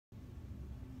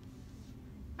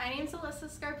My name's Alyssa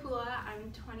Scarpula.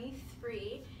 I'm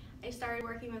 23. I started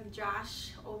working with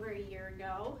Josh over a year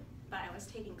ago, but I was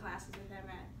taking classes with him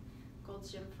at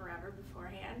Gold's Gym Forever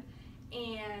beforehand.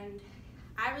 And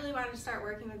I really wanted to start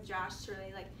working with Josh to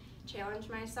really challenge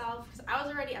myself, because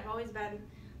I've always been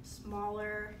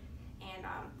smaller, and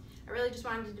I really just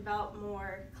wanted to develop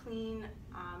more clean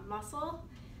muscle.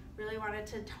 Really wanted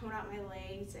to tone out my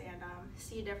legs and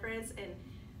see a difference. And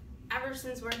ever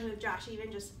since working with Josh, even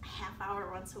just a half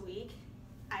hour once a week,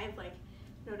 I've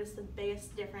noticed the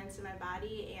biggest difference in my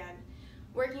body. And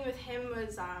working with him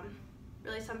was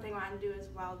really something I wanted to do as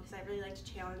well, because I really like to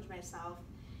challenge myself.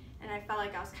 And I felt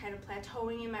like I was kind of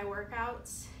plateauing in my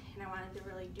workouts, and I wanted to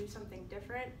really do something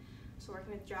different. So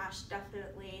working with Josh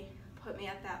definitely put me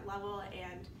at that level,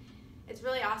 and it's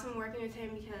really awesome working with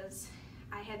him because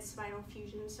I had spinal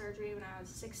fusion surgery when I was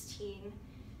 16.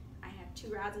 I have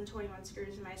 2 rods and 21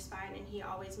 screws in my spine, and he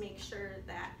always makes sure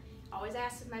that, always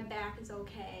asks if my back is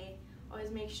okay, always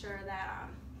makes sure that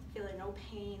I'm feeling no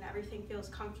pain, everything feels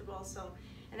comfortable.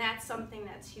 And that's something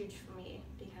that's huge for me,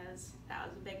 because that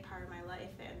was a big part of my life,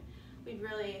 and we've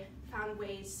really found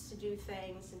ways to do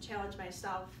things and challenge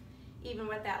myself even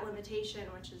with that limitation,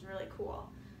 which is really cool.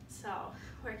 So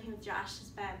working with Josh has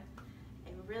been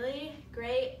a really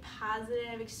great,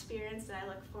 positive experience that I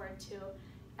look forward to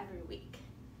every week.